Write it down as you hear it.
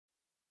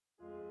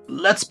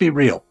Let's be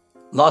real.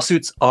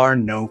 Lawsuits are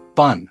no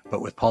fun,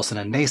 but with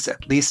Paulson & Nace,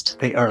 at least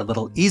they are a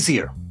little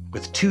easier.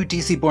 With two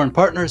DC-born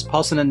partners,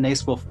 Paulson &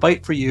 Nace will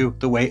fight for you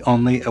the way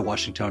only a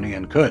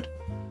Washingtonian could.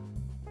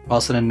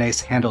 Paulson &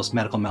 Nace handles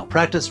medical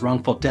malpractice,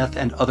 wrongful death,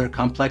 and other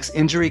complex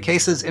injury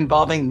cases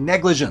involving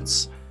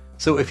negligence.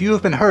 So if you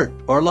have been hurt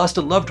or lost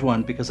a loved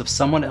one because of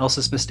someone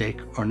else's mistake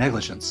or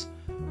negligence,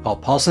 call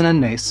Paulson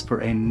 & Nace for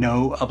a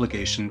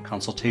no-obligation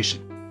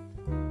consultation.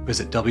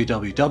 Visit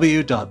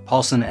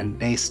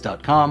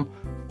www.paulsonandnace.com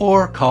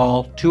or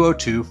call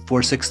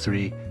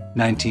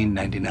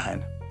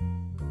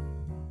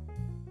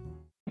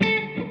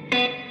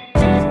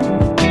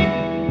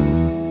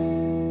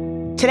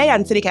 202-463-1999. Today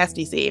on CityCast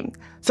DC.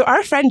 So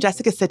our friend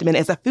Jessica Sidman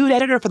is a food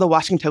editor for The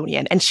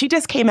Washingtonian, and she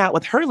just came out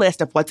with her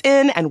list of what's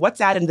in and what's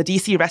out in the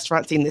DC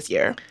restaurant scene this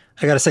year.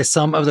 I gotta say,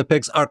 some of the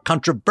picks are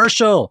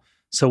controversial,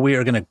 so we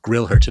are gonna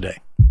grill her today,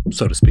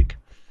 so to speak.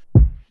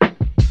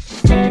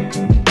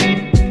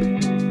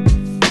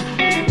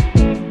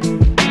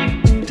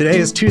 Today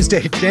is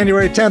Tuesday,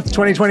 January 10th,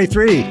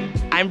 2023.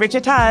 I'm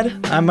Bridget Todd.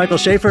 I'm Michael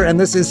Schaefer, and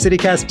this is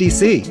CityCast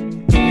DC.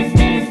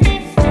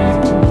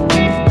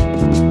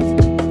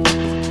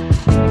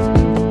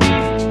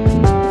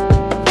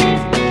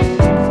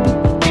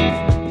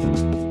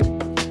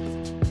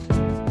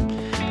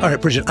 All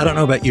right, Bridget, I don't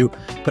know about you,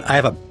 but I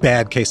have a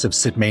bad case of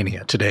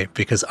Sidmania today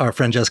because our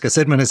friend Jessica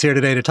Sidman is here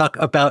today to talk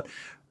about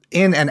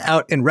in and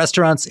out in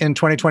restaurants in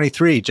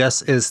 2023.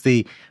 Jess is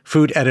the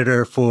food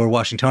editor for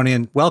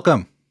Washingtonian.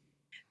 Welcome.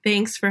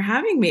 Thanks for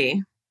having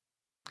me.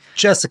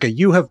 Jessica,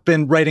 you have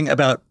been writing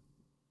about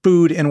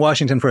food in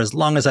Washington for as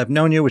long as I've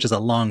known you, which is a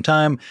long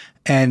time.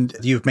 And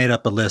you've made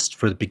up a list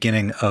for the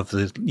beginning of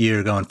the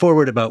year going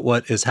forward about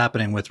what is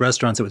happening with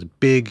restaurants. It was a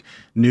big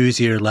news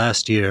year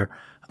last year.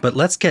 But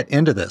let's get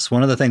into this.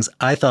 One of the things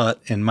I thought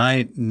in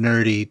my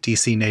nerdy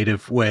DC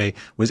native way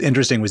was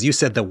interesting was you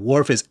said the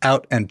Wharf is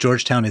out and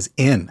Georgetown is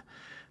in.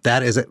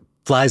 That is, it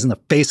flies in the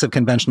face of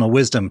conventional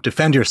wisdom.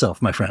 Defend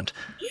yourself, my friend.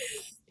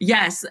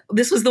 Yes,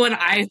 this was the one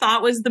I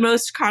thought was the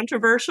most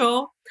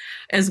controversial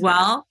as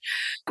well.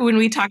 When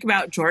we talk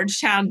about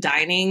Georgetown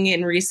dining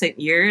in recent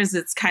years,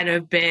 it's kind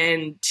of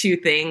been two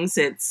things.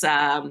 It's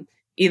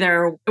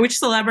either which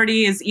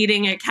celebrity is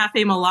eating at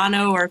Cafe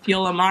Milano or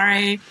Fiola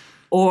Mare,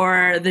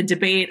 or the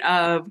debate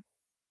of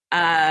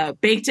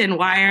Baked and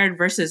Wired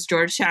versus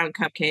Georgetown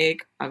Cupcake.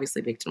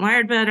 Obviously, Baked and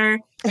Wired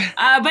better. But,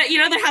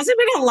 there hasn't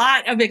been a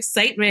lot of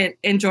excitement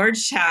in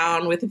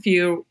Georgetown with a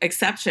few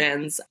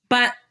exceptions.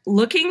 But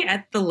looking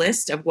at the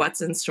list of what's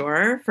in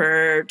store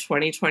for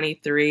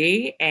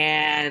 2023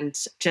 and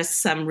just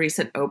some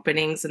recent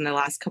openings in the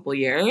last couple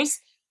years,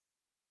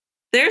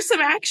 there's some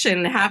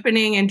action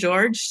happening in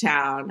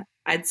Georgetown.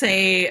 I'd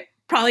say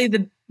probably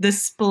the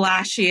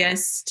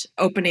splashiest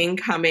opening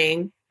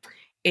coming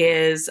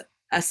is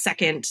a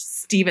second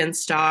Steven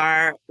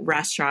Starr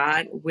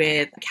restaurant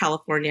with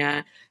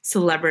California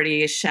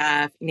celebrity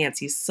chef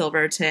Nancy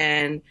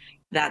Silverton.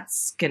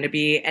 That's going to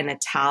be an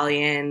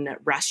Italian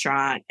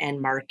restaurant and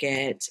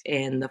market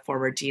in the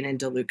former Dean and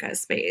DeLuca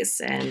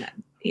space. And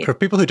for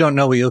people who don't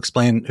know, will you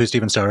explain who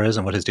Steven Starr is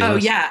and what his deal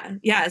is?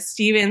 Yeah.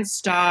 Steven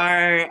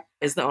Starr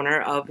is the owner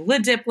of Le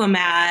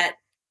Diplomat,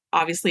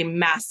 obviously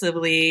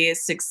massively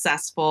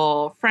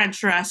successful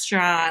French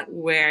restaurant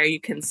where you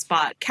can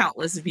spot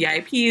countless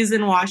VIPs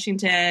in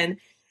Washington.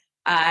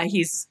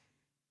 He's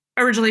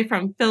originally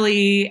from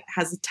Philly,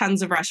 has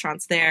tons of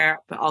restaurants there,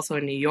 but also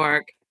in New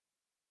York.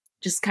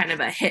 Just kind of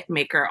a hit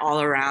maker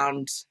all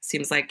around.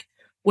 Seems like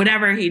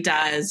whatever he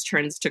does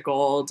turns to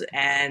gold.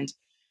 And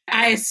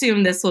I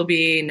assume this will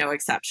be no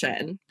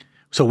exception.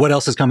 So what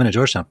else is coming to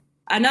Georgetown?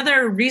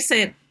 Another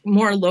recent,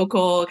 more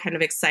local kind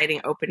of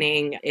exciting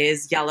opening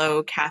is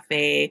Yellow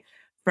Cafe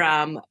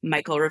from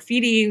Michael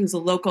Rafidi, who's a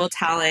local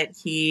talent.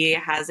 He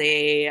has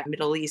a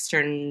Middle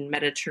Eastern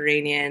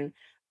Mediterranean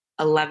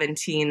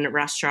Levantine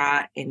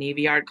restaurant in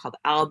Navy Yard called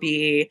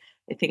Albi.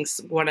 I think it's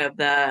one of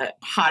the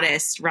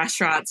hottest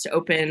restaurants to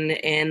open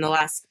in the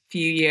last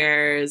few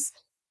years.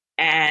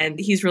 And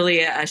he's really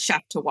a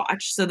chef to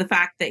watch. So the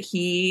fact that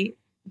he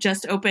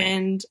just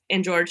opened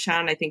in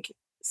Georgetown, I think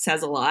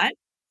says a lot.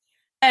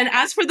 And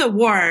as for the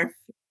Wharf,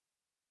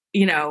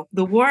 the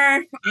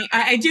Wharf,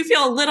 I do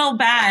feel a little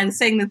bad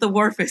saying that the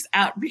Wharf is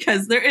out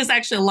because there is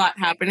actually a lot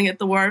happening at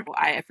the Wharf.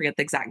 I forget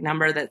the exact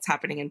number that's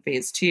happening in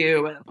phase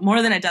 2,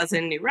 more than a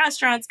dozen new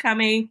restaurants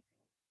coming.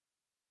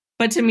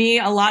 But to me,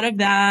 a lot of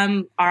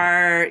them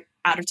are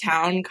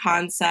out-of-town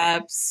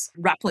concepts,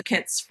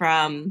 replicates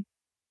from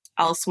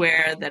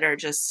elsewhere that are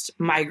just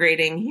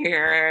migrating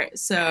here.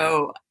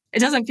 So it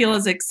doesn't feel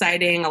as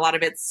exciting. A lot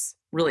of it's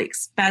really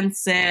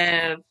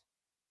expensive.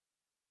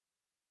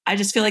 I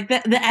just feel like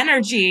the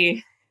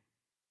energy,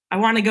 I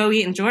want to go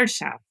eat in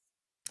Georgetown.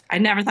 I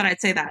never thought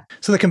I'd say that.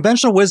 So the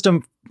conventional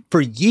wisdom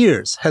for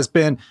years has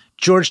been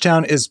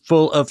Georgetown is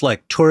full of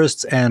like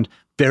tourists and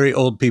very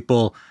old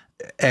people,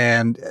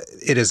 and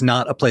it is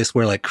not a place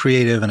where like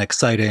creative and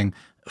exciting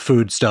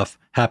food stuff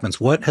happens.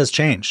 What has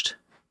changed?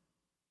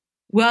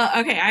 Well,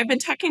 okay, I've been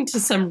talking to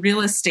some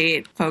real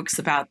estate folks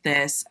about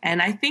this,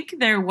 and I think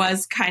there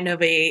was kind of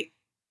a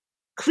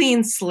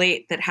clean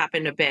slate that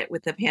happened a bit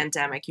with the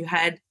pandemic. You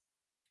had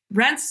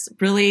rents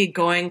really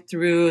going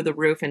through the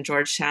roof in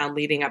Georgetown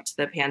leading up to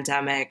the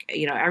pandemic.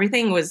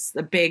 Everything was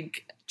a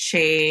big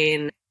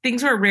chain.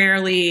 Things were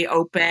rarely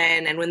open.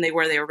 And when they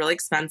were really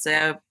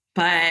expensive.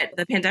 But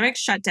the pandemic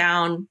shut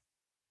down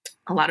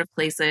a lot of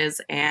places.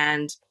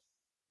 And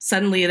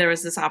suddenly there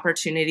was this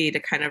opportunity to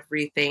kind of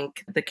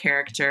rethink the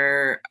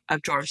character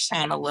of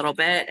Georgetown a little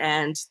bit.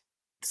 And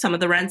some of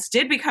the rents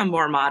did become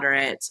more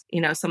moderate.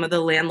 Some of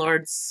the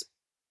landlords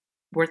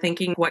were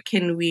thinking, what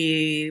can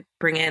we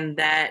bring in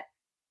that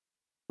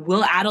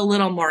will add a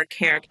little more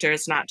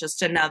characters, not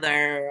just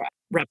another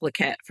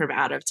replicate from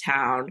out of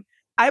town?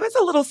 I was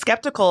a little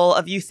skeptical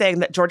of you saying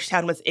that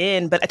Georgetown was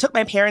in, but I took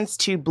my parents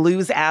to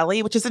Blues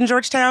Alley, which is in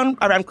Georgetown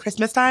around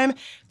Christmas time.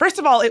 First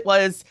of all, it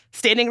was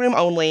standing room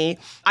only.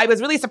 I was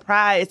really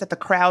surprised that the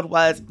crowd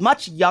was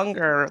much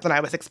younger than I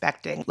was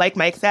expecting. Like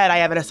Mike said, I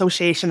have an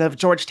association of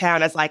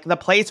Georgetown as like the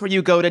place where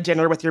you go to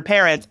dinner with your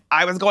parents.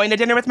 I was going to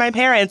dinner with my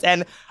parents,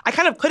 and I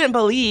kind of couldn't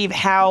believe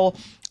how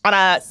on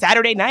a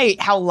Saturday night,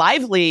 how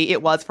lively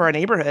it was for a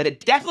neighborhood.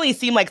 It definitely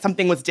seemed like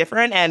something was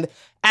different. And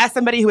as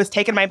somebody who has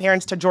taken my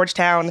parents to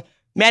Georgetown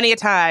many a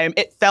time,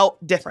 it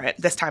felt different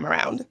this time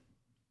around.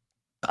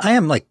 I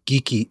am like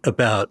geeky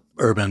about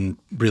urban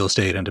real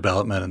estate and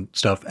development and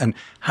stuff. And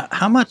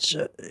how much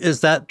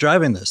is that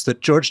driving this?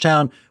 That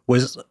Georgetown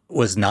was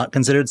not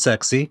considered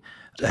sexy,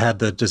 had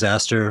the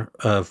disaster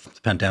of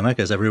the pandemic,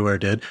 as everywhere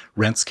did.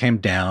 Rents came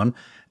down.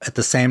 At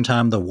the same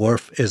time, the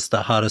Wharf is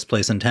the hottest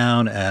place in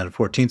town, and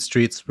 14th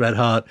Street's red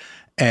hot.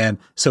 And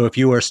so if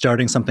you are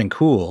starting something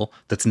cool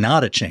that's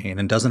not a chain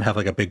and doesn't have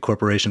like a big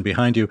corporation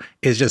behind you,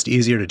 it's just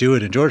easier to do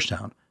it in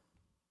Georgetown.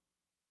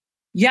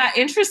 Yeah,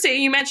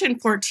 interesting. You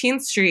mentioned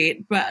 14th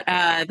Street, but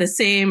the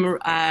same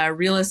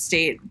real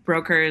estate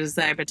brokers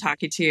that I've been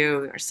talking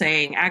to are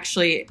saying,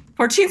 actually,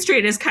 14th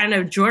Street is kind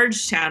of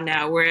Georgetown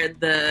now, where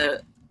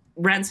the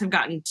rents have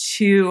gotten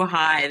too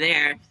high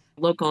there.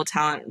 Local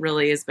talent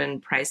really has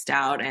been priced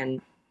out, and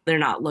they're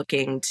not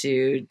looking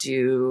to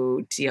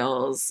do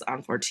deals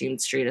on 14th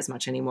Street as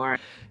much anymore.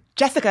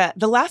 Jessica,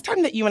 the last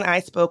time that you and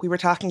I spoke, we were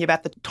talking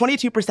about the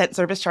 22%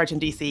 service charge in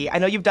D.C. I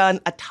know you've done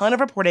a ton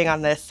of reporting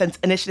on this since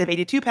Initiative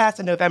 82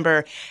 passed in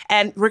November,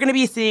 and we're going to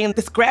be seeing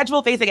this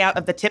gradual phasing out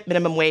of the tip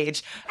minimum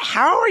wage.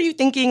 How are you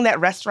thinking that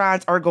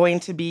restaurants are going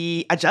to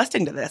be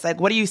adjusting to this?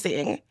 Like, what are you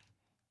seeing?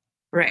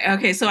 Right.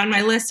 Okay. So on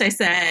my list, I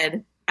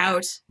said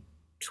out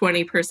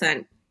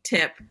 20%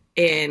 tip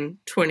in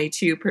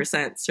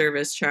 22%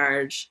 service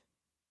charge.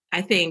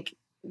 I think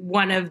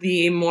one of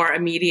the more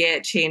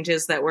immediate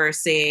changes that we're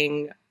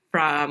seeing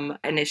from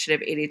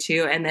Initiative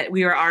 82, and that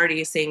we were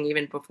already seeing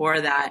even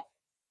before that,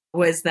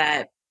 was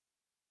that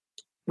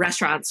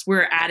restaurants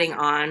were adding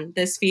on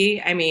this fee.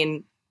 I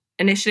mean,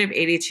 Initiative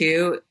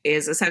 82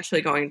 is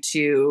essentially going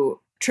to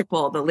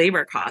triple the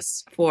labor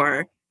costs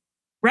for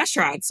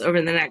restaurants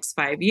over the next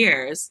 5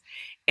 years.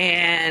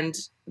 And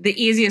the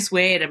easiest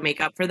way to make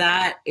up for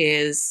that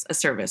is a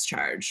service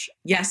charge.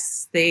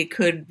 Yes, they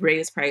could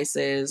raise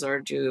prices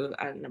or do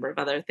a number of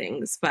other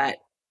things, but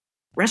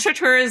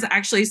restaurateurs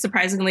actually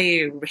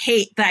surprisingly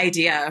hate the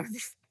idea of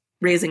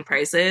raising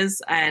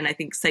prices. And I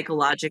think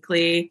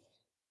psychologically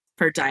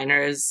for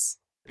diners,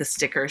 the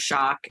sticker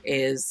shock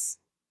is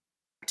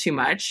too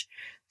much.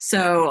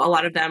 So a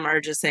lot of them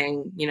are just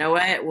saying, you know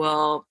what,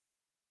 we'll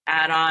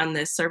add on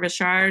this service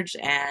charge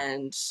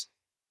and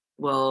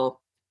we'll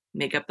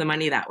make up the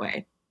money that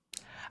way.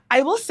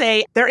 I will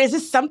say there is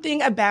just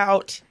something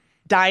about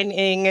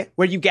dining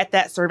where you get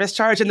that service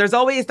charge, and there's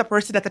always the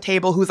person at the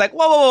table who's like,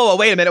 whoa,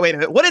 wait a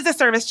minute. What is this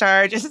service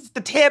charge? Is this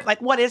the tip?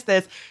 Like, what is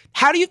this?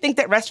 How do you think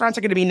that restaurants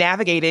are going to be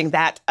navigating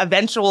that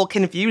eventual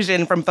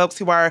confusion from folks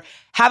who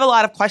have a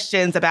lot of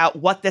questions about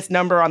what this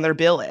number on their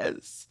bill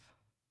is?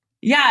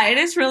 Yeah, it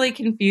is really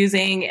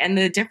confusing. And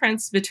the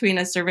difference between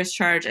a service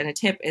charge and a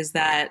tip is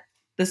that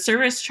the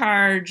service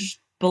charge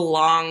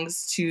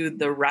belongs to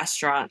the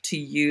restaurant to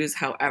use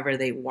however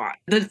they want.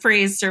 The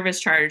phrase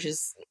service charge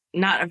is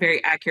not a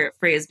very accurate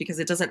phrase because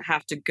it doesn't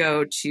have to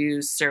go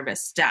to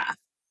service staff.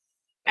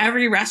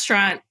 Every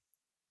restaurant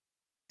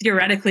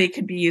theoretically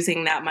could be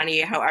using that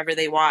money however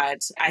they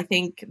want. I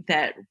think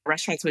that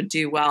restaurants would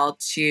do well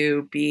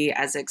to be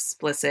as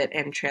explicit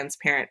and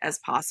transparent as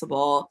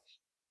possible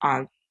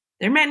on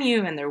their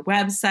menu and their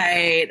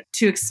website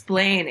to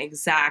explain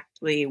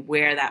exactly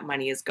where that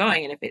money is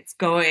going. And if it's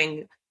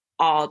going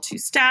all to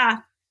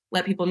staff,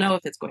 let people know.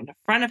 If it's going to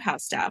front of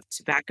house staff,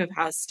 to back of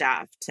house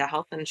staff, to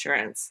health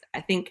insurance.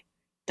 I think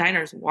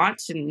diners want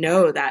to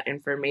know that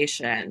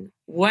information.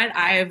 What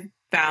I've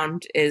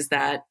found is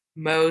that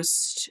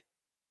most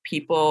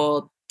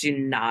people do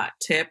not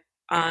tip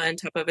on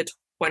top of a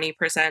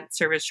 20%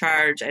 service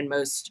charge, and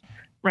most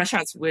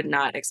restaurants would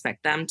not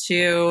expect them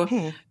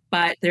to.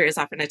 But there is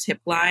often a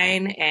tip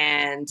line,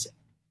 and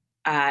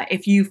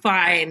if you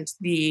find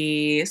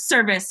the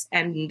service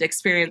and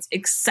experience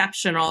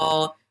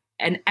exceptional,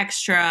 an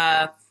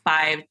extra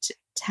 5 to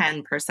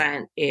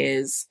 10%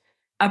 is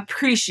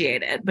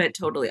appreciated, but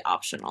totally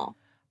optional.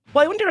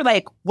 Well, I wonder,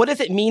 what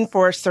does it mean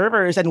for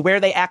servers and where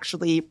they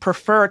actually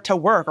prefer to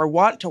work or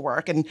want to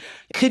work? And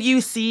could you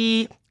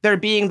see there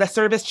being the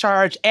service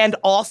charge and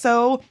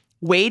also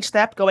wage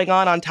theft going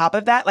on top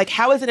of that?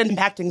 How is it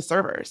impacting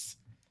servers?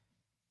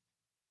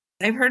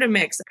 I've heard a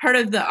mix. Part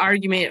of the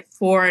argument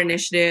for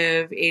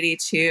Initiative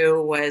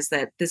 82 was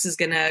that this is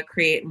going to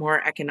create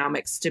more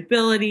economic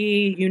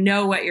stability. You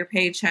know what your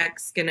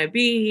paycheck's going to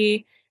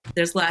be.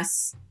 There's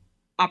less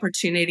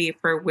opportunity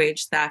for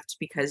wage theft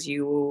because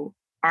you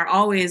are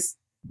always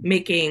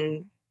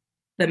making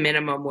the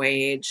minimum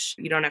wage.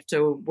 You don't have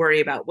to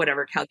worry about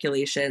whatever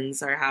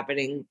calculations are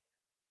happening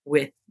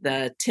with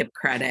the tip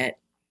credit.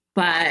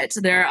 But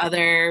there are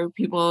other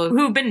people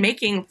who've been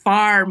making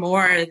far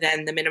more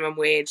than the minimum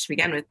wage to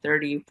begin with,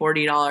 $30,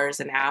 $40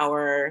 an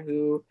hour,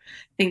 who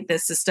think the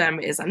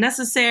system is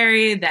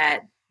unnecessary,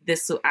 that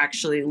this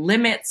actually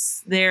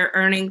limits their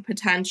earning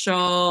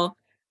potential.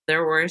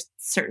 There were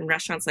certain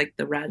restaurants like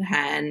the Red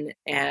Hen,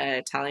 an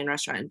Italian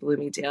restaurant in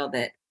Bloomingdale,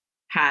 that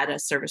had a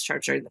service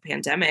charge during the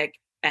pandemic,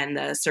 and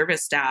the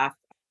service staff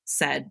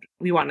said,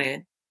 we want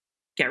to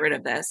get rid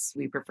of this.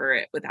 We prefer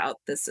it without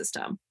this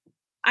system.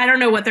 I don't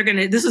know what they're going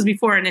to, this was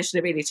before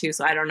Initiative 82,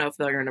 so I don't know if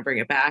they're going to bring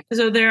it back.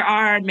 So there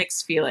are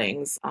mixed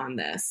feelings on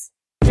this.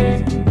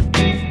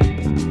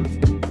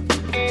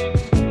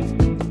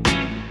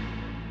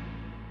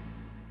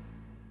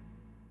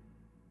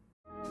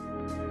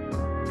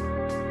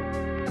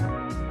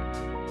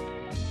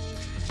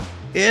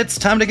 It's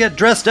time to get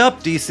dressed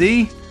up,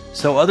 DC.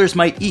 So Others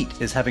Might Eat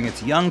is having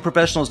its Young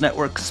Professionals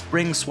Network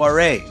Spring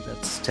Soiree.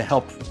 That's to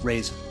help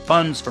raise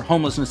funds for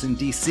homelessness in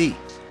DC.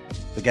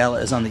 The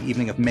gala is on the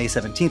evening of May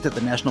 17th at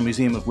the National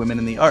Museum of Women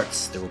in the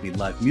Arts. There will be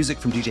live music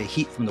from DJ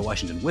Heat from the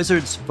Washington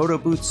Wizards, photo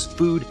booths,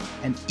 food,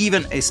 and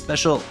even a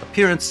special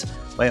appearance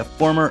by a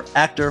former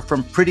actor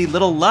from Pretty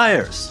Little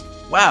Liars.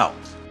 Wow!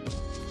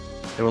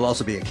 There will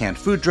also be a canned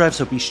food drive,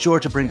 so be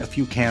sure to bring a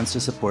few cans to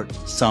support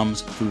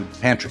SUM's Food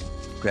Pantry.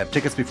 Grab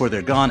tickets before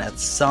they're gone at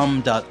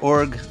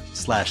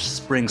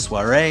sum.org/spring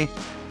soiree.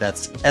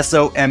 That's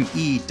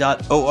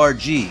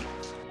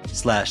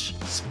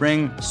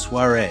SOME.org/spring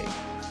soiree.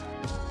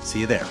 See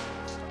you there.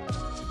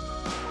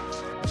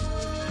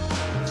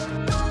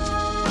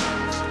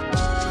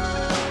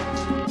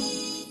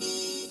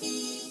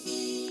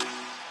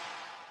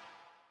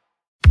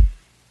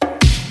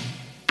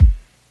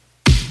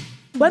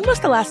 When was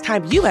the last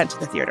time you went to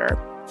the theater?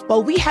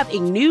 Well, we have a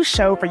new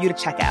show for you to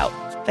check out.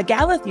 The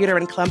Gala Theater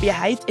in Columbia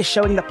Heights is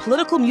showing the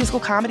political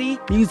musical comedy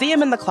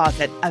Museum in the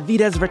Closet,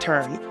 Evita's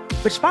Return,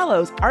 which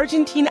follows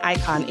Argentine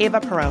icon Eva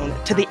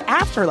Perón to the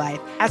afterlife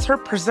as her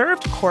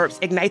preserved corpse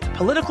ignites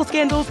political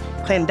scandals,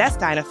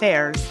 clandestine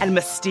affairs, and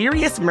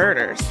mysterious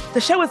murders. The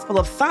show is full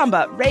of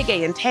samba,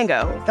 reggae, and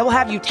tango that will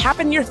have you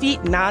tapping your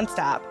feet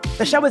nonstop.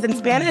 The show is in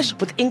Spanish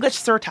with English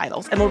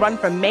surtitles and will run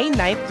from May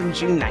 9th through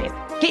June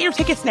 9th. Get your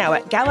tickets now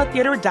at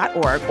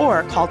galatheater.org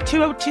or call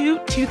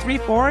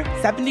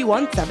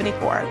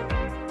 202-234-7174.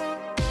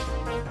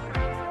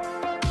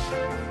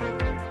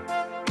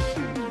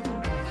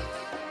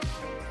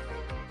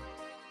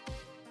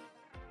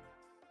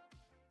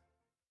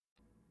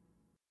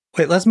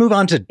 Wait, let's move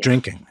on to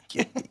drinking.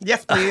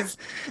 Yes, please.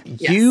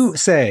 You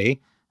say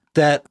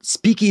that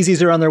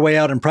speakeasies are on their way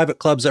out and private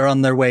clubs are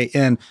on their way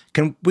in.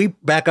 Can we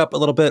back up a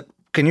little bit?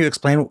 Can you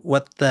explain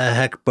what the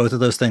heck both of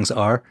those things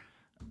are?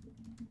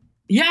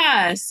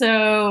 Yeah,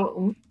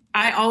 so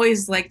I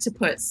always like to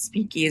put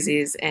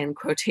speakeasies in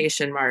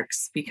quotation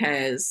marks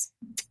because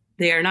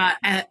they are not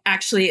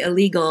actually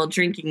illegal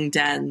drinking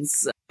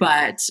dens,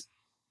 but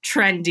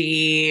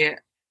trendy,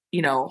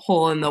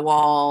 hole in the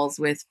walls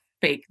with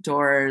fake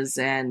doors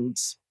and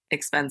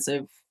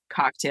expensive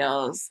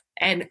cocktails.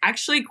 And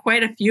actually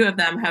quite a few of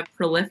them have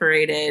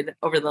proliferated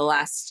over the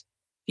last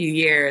few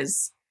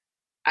years.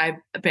 I've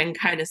been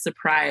kind of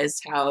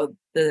surprised how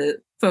the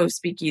faux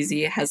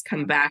speakeasy has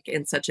come back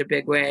in such a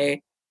big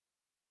way.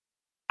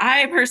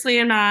 I personally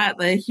am not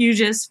the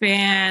hugest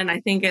fan.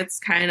 I think it's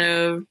kind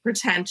of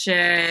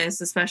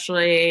pretentious,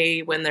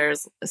 especially when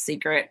there's a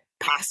secret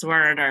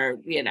password or,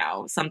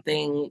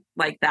 something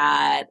like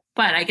that.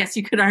 But I guess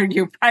you could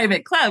argue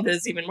private club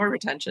is even more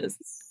pretentious.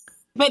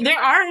 But there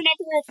are a number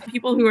of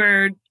people who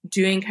are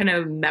doing kind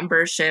of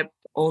membership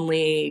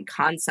only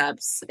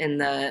concepts in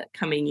the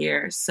coming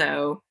year.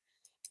 So,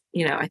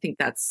 I think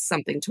that's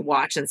something to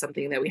watch and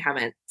something that we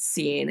haven't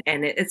seen.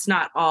 And it's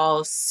not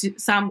all,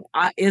 some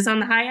is on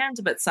the high end,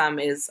 but some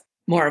is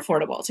more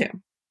affordable too.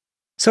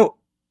 So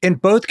in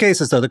both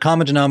cases, though, the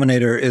common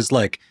denominator is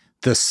like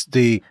this,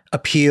 the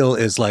appeal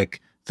is like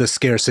the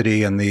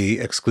scarcity and the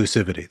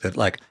exclusivity that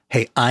like,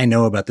 hey, I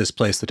know about this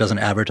place that doesn't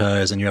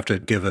advertise and you have to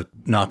give a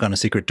knock on a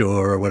secret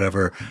door or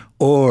whatever.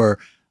 Or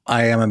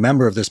I am a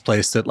member of this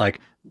place that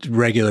like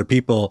regular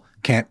people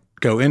can't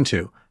go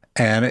into.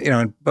 And,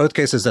 in both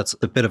cases, that's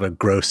a bit of a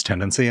gross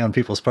tendency on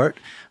people's part.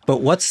 But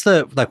what's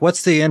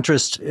the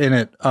interest in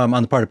it on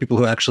the part of people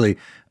who actually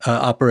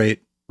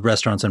operate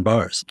restaurants and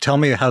bars? Tell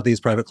me how these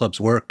private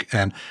clubs work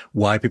and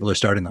why people are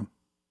starting them.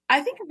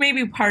 I think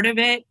maybe part of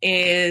it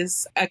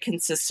is a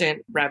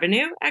consistent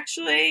revenue,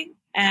 actually.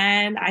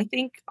 And I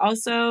think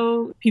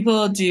also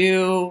people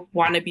do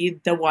want to be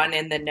the one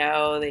in the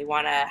know. They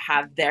want to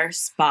have their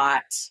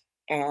spot.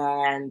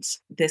 And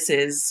this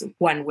is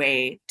one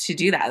way to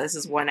do that. This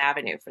is one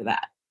avenue for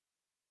that.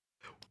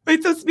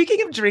 Wait, so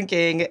speaking of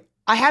drinking,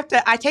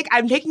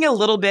 I'm taking a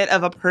little bit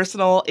of a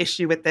personal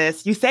issue with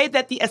this. You say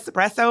that the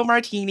espresso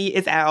martini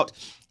is out.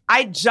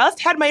 I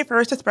just had my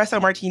first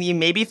espresso martini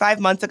maybe 5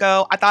 months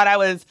ago. I thought I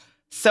was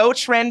so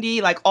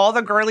trendy. Like all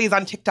the girlies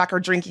on TikTok are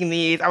drinking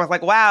these. I was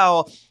like,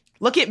 wow,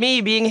 look at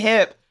me being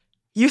hip.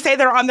 You say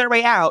they're on their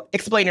way out.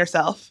 Explain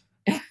yourself.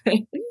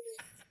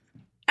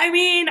 I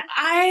mean,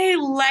 I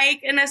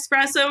like an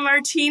espresso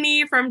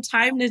martini from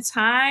time to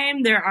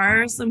time. There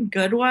are some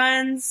good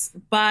ones,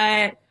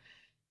 but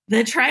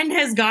the trend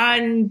has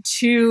gone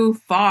too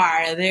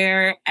far.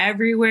 They're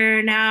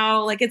everywhere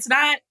now. Like, it's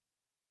not,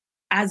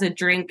 as a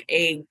drink,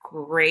 a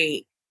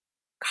great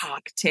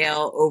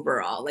cocktail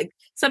overall. Like,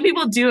 some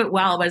people do it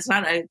well, but it's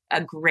not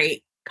a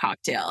great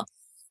cocktail.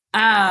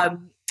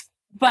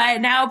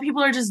 But now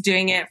people are just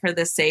doing it for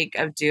the sake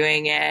of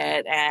doing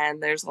it.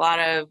 And there's a lot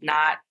of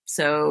not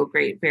so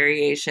great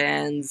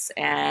variations.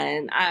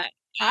 And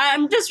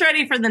I'm just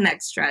ready for the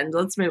next trend.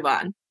 Let's move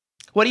on.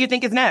 What do you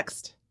think is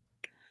next?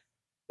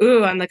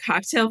 Ooh, on the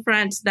cocktail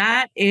front,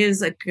 that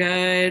is a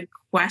good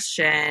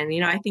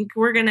question. I think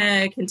we're going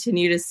to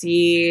continue to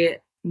see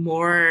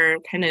more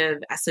kind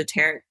of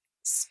esoteric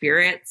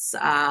spirits.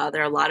 There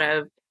are a lot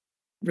of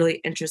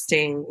really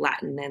interesting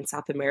Latin and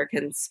South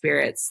American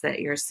spirits that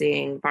you're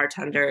seeing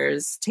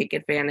bartenders take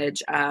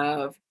advantage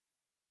of.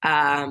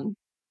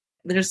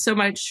 There's so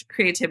much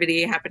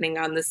creativity happening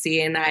on the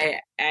scene. I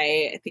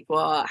think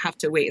we'll have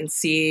to wait and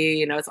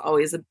see. It's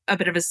always a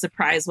bit of a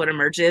surprise what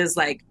emerges,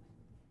 like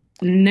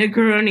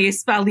Negroni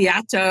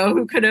Spagliato,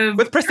 who could have...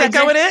 With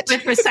Prosecco in it?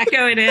 With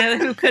Prosecco in it,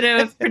 who could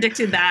have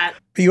predicted that.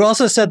 You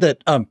also said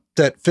that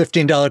that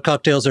 $15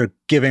 cocktails are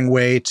giving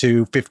way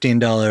to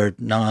 $15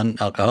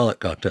 non-alcoholic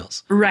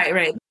cocktails.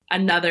 Right.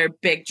 Another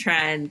big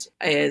trend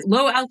is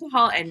low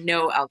alcohol and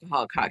no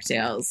alcohol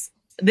cocktails.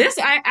 This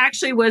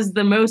actually was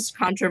the most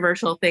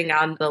controversial thing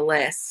on the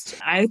list.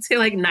 I would say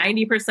like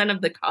 90%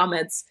 of the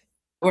comments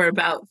were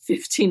about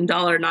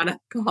 $15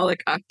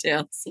 non-alcoholic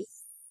cocktails.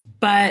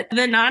 But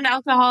the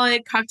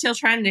non-alcoholic cocktail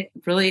trend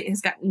really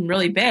has gotten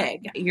really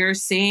big. You're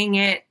seeing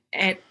it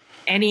at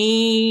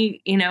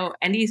any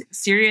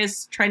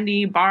serious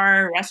trendy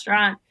bar,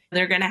 restaurant.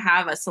 They're going to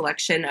have a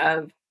selection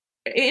of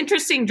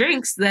interesting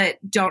drinks that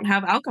don't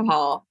have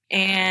alcohol.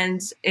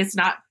 And it's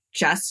not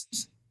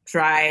just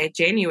dry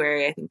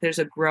January. I think there's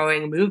a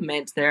growing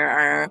movement. There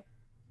are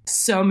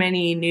so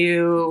many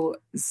new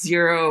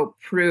zero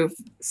proof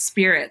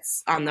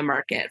spirits on the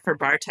market for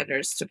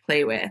bartenders to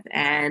play with.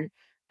 And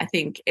I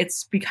think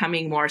it's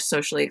becoming more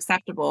socially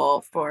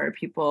acceptable for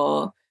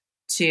people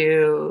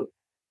to,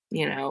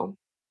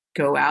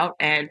 go out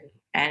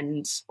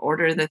and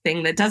order the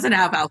thing that doesn't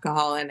have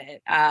alcohol in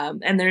it.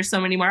 And there's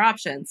so many more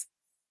options.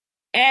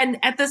 And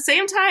at the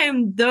same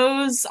time,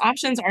 those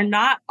options are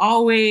not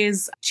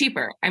always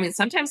cheaper. I mean,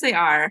 sometimes they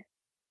are,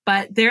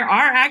 but there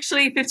are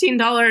actually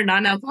 $15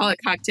 non-alcoholic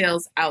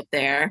cocktails out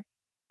there.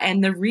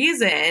 And the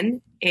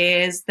reason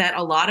is that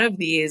a lot of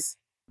these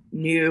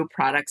new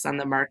products on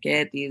the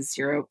market, these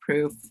zero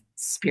proof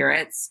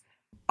spirits,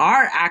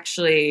 are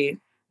actually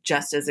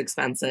just as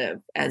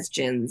expensive as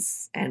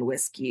gins and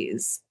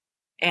whiskeys.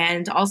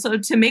 And also,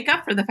 to make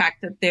up for the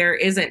fact that there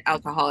isn't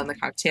alcohol in the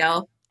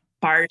cocktail,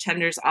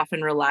 bartenders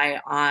often rely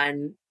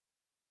on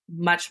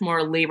much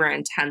more labor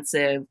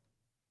intensive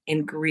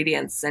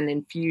ingredients and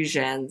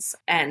infusions.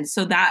 And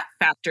so that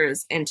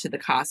factors into the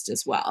cost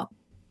as well.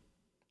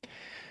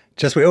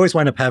 Jess, we always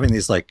wind up having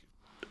these like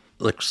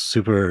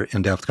super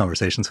in-depth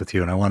conversations with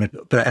you. And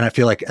I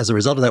feel like as a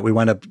result of that, we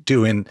wind up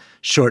doing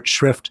short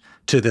shrift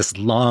to this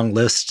long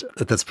list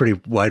that's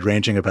pretty wide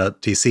ranging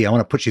about DC. I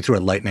want to put you through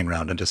a lightning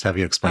round and just have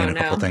you explain a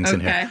couple things in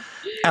here.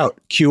 Out,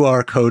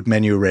 QR code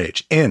menu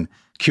rage. In,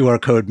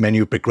 QR code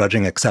menu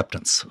begrudging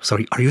acceptance. So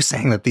are you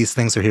saying that these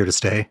things are here to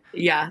stay?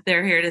 Yeah,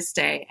 they're here to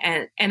stay.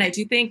 And I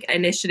do think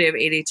Initiative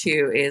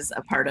 82 is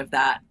a part of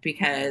that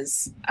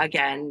because,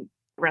 again,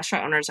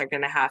 restaurant owners are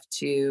going to have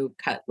to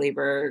cut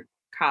labor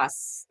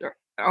costs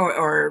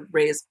or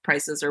raise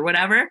prices or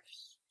whatever.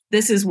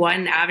 This is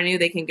one avenue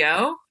they can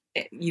go.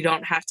 You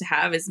don't have to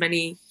have as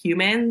many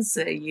humans.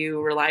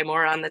 You rely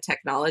more on the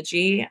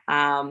technology.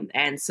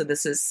 And so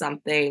this is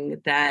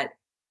something that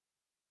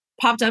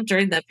popped up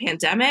during the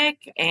pandemic.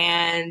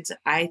 And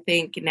I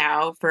think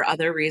now for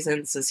other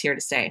reasons is here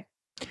to stay.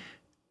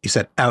 You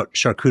said out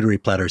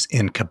charcuterie platters,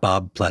 in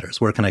kebab platters.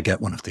 Where can I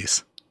get one of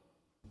these?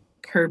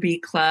 Kirby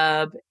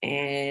Club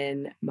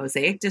in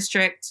Mosaic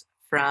District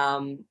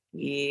from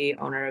the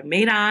owner of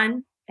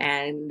Maidan,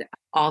 and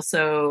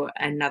also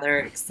another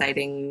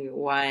exciting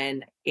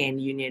one in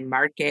Union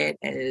Market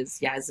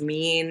is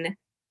Yasmin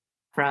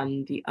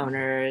from the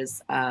owners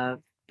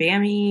of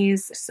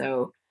Bammy's.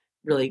 So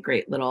really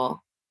great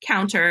little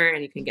counter,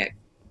 and you can get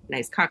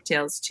nice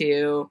cocktails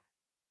too.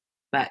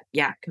 But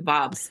yeah,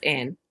 kebabs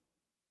in.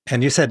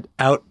 And you said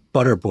out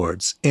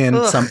butterboards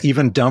in some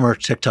even dumber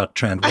TikTok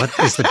trend. What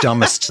is the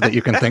dumbest that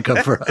you can think of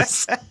for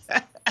us?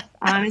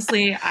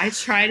 Honestly, I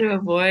try to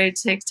avoid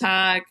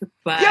TikTok,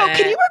 but... Yo,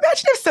 can you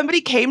imagine if somebody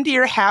came to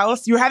your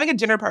house, you were having a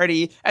dinner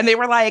party, and they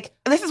were like,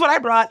 this is what I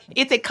brought.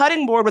 It's a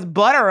cutting board with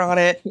butter on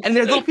it, and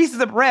there's little pieces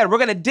of bread. We're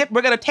going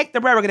to take the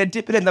bread, we're going to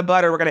dip it in the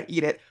butter, we're going to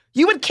eat it.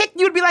 You would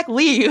be like,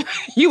 leave.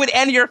 You would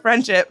end your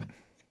friendship.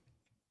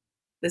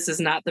 This is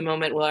not the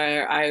moment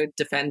where I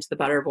defend the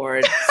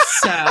butterboard.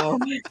 So,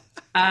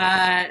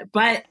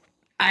 but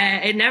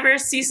it never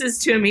ceases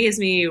to amaze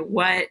me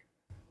what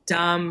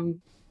dumb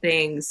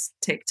things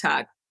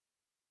TikTok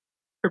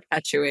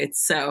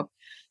perpetuates. So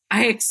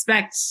I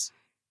expect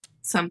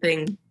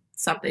something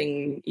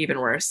even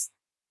worse.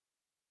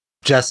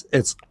 Jess,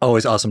 it's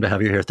always awesome to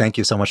have you here. Thank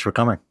you so much for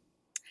coming.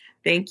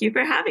 Thank you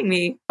for having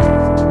me.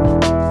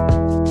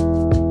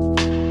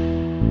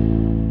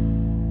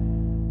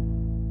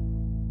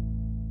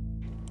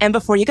 And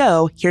before you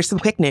go, here's some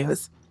quick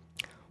news.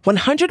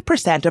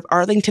 100% of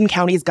Arlington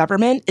County's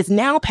government is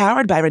now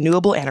powered by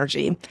renewable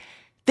energy.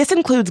 This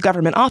includes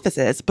government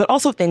offices, but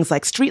also things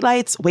like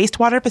streetlights,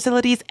 wastewater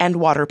facilities, and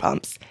water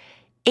pumps.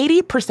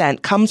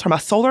 80% comes from a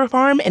solar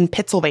farm in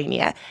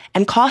Pennsylvania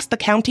and costs the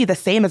county the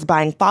same as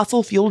buying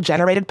fossil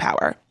fuel-generated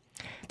power.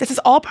 This is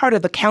all part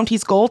of the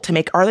county's goal to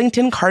make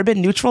Arlington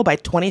carbon neutral by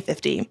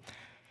 2050.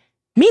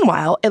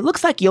 Meanwhile, it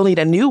looks like you'll need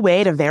a new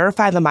way to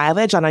verify the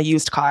mileage on a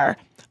used car.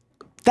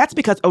 That's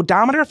because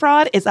odometer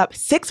fraud is up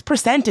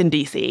 6% in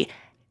D.C.,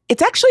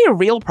 It's actually a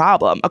real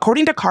problem.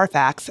 According to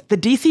Carfax, the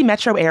DC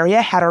metro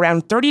area had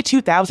around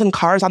 32,000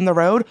 cars on the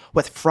road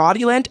with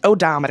fraudulent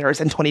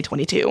odometers in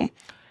 2022.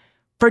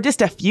 For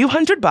just a few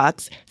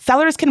 $100,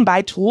 sellers can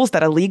buy tools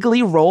that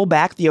illegally roll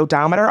back the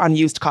odometer on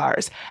used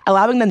cars,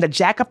 allowing them to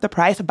jack up the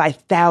price by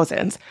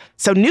thousands.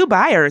 So new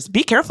buyers,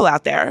 be careful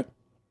out there.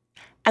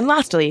 And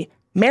lastly,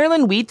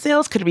 Maryland weed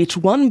sales could reach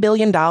 $1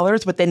 billion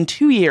within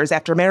 2 years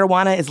after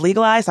marijuana is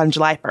legalized on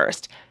July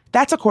 1st.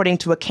 That's according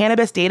to a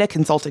cannabis data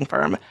consulting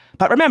firm.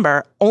 But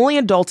remember, only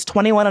adults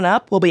 21 and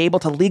up will be able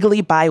to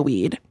legally buy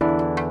weed.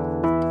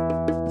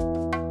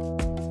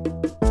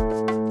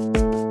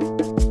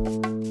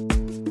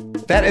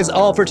 That is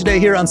all for today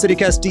here on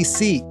CityCast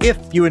DC. If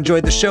you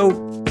enjoyed the show,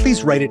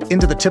 please write it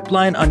into the tip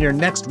line on your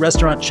next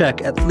restaurant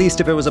check, at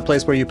least if it was a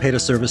place where you paid a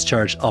service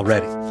charge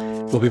already.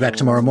 We'll be back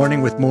tomorrow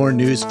morning with more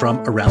news from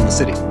around the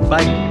city.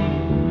 Bye.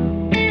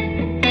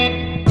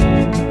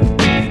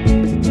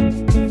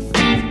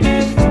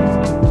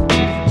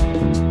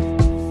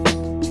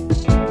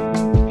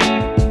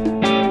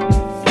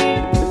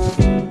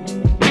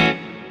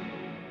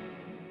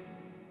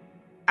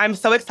 I'm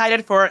so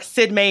excited for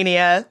Sid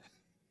Mania.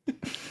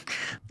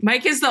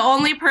 Mike is the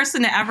only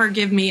person to ever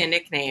give me a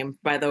nickname,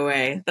 by the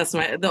way. That's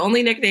the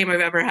only nickname I've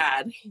ever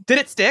had. Did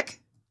it stick?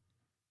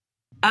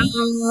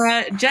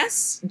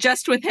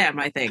 Just with him,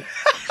 I think.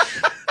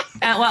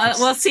 Well,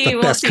 we'll see.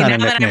 We'll see.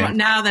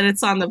 Now that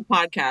it's on the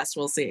podcast,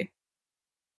 we'll see.